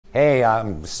Hey,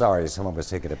 I'm sorry, someone was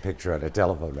taking a picture on a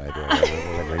telephone right there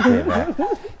when we came back.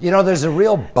 You know, there's a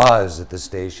real buzz at the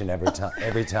station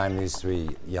every time these three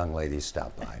young ladies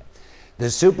stop by. The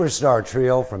superstar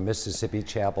trio from Mississippi,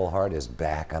 Chapel Hart, is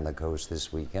back on the coast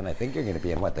this weekend. I think you're going to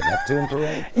be in, what, the Neptune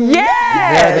Parade?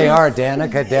 Yes! There they are,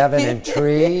 Danica, Devin, and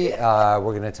Tree. We're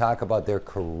going to talk about their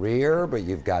career, but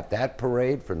you've got that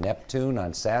parade for Neptune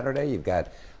on Saturday. You've got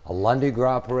a Lundi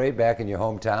Gras parade back in your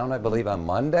hometown, I believe, on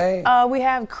Monday. We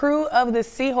have Crew of the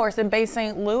Seahorse in Bay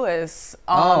St. Louis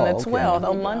on the 12th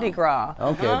on Lundi Gras.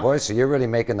 Okay, boy, so you're really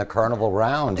making the carnival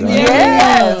round. Huh?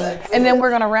 Yes! And then we're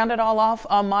going to round it all off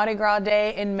on Mardi Gras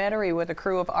Day in Metairie with a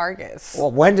crew of Argus.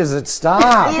 Well, when does it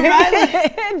stop?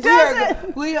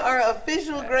 We are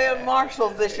official Grand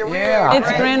Marshals this year. Yeah.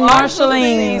 It's Grand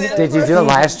Marshalling. Did you do it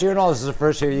last year? No, this is the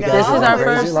first year you guys This is did our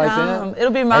crazy first like time. that?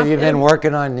 It'll be my Have you been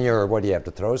working on your, what do you have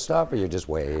to throw stuff, or you just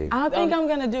wave? I think I'm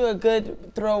gonna do a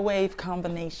good throw wave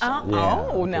combination.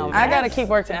 Oh, no. I gotta keep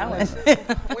working on it.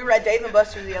 We were at Dave and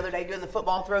Buster's the other day doing the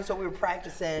football throw, so we were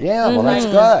practicing. Yeah, well, that's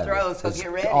good. Throws, so It's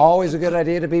get ready. always a good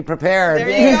idea to be prepared.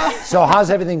 There you go. So how's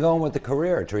everything going with the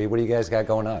career, Tree? What do you guys got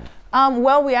going on?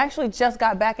 Well, we actually just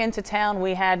got back into town.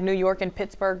 We had New York and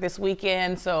Pittsburgh this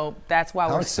weekend, so that's why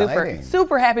we're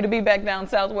super happy to be back down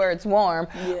south where it's warm.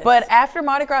 Yes. But after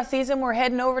Mardi Gras season, we're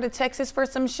heading over to Texas for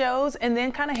some shows and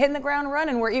then kind of hitting the ground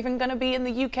running. We're even going to be in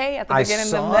the UK at the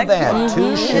beginning of next month.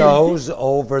 2 shows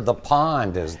over the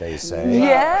pond, as they say.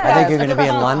 Yes. I think you're going to be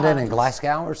in London and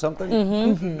Glasgow or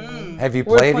something. Have you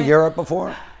played in Europe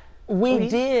before? We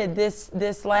did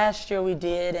this last year. We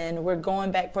did, and we're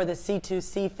going back for the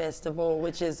C2C Festival,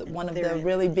 which is one of the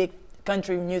really big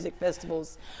country music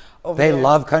festivals over there. They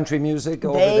love country music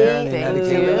over there in the United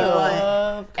Kingdom.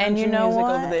 Love And you know music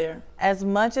what? over there. As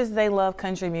much as they love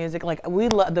country music, like we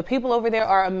love the people over there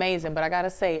are amazing, but I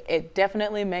gotta say, it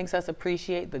definitely makes us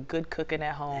appreciate the good cooking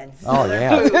at home. Oh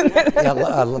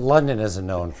yeah, London isn't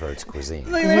known for its cuisine.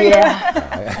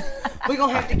 Yeah. We're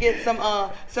gonna have to get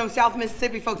some South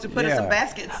Mississippi folks to put us some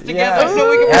baskets together Yeah. so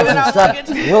we can Have put it some out. stuff.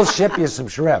 We'll ship you some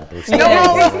shrimp. Or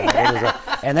something.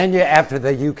 And then after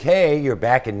the UK, you're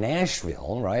back in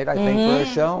Nashville, right? I think for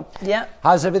a show. Yep.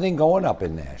 How's everything going up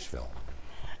in Nashville?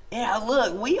 Yeah,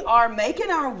 look, we are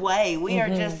making our way. We are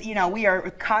just, you know, we're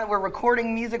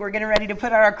recording music. We're getting ready to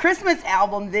put out our Christmas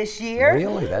album this year.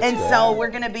 Really? That's and good. so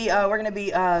we're gonna be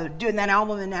doing that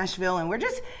album in Nashville, and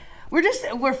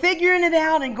we're figuring it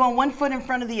out and going one foot in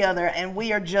front of the other, and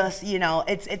we are just, you know,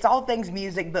 it's all things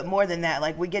music, but more than that,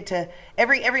 like we get to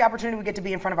every opportunity we get to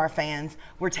be in front of our fans,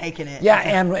 we're taking it. Yeah,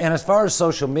 and as far as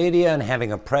social media and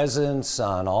having a presence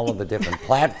on all of the different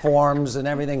platforms and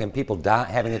everything, and people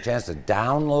having a chance to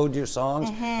download your songs,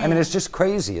 I mean, it's just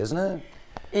crazy, isn't it?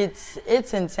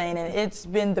 It's insane, and it's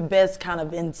been the best kind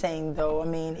of insane, though. I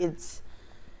mean,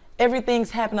 everything's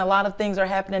happening. A lot of things are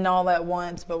happening all at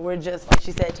once, but we're just, like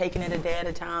she said, taking it a day at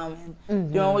a time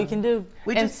and doing what we can do.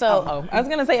 I was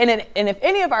gonna say, and if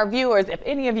any of our viewers, if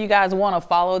any of you guys want to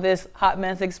follow this Hot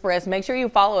Mess Express, make sure you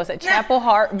follow us at Chapel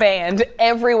Hart Band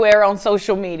everywhere on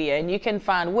social media, and you can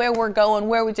find where we're going,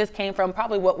 where we just came from,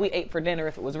 probably what we ate for dinner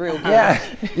if it was real good. Yeah,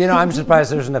 you know, I'm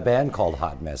surprised there isn't a band called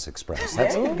Hot Mess Express.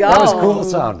 That was cool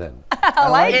sounding. I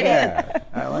like it.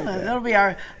 I like that. That'll be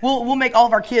we'll make all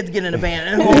of our kids get in a band,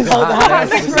 and we'll call it the Hot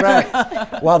Mess Express.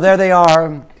 Right. Well, there they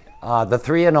are, the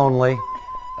three and only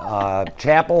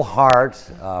Chapel Hart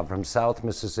from South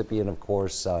Mississippi, and of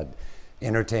course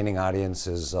entertaining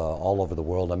audiences all over the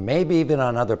world, and maybe even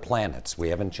on other planets. We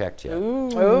haven't checked yet.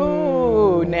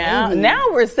 Ooh, now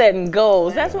we're setting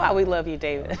goals. That's why we love you,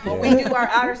 David. When we do our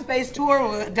outer space tour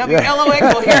with WLOX,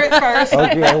 we'll hear it first.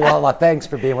 Okay, well, thanks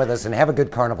for being with us, and have a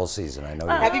good carnival season. I know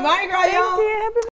you will. Happy Mardi Gras, y'all.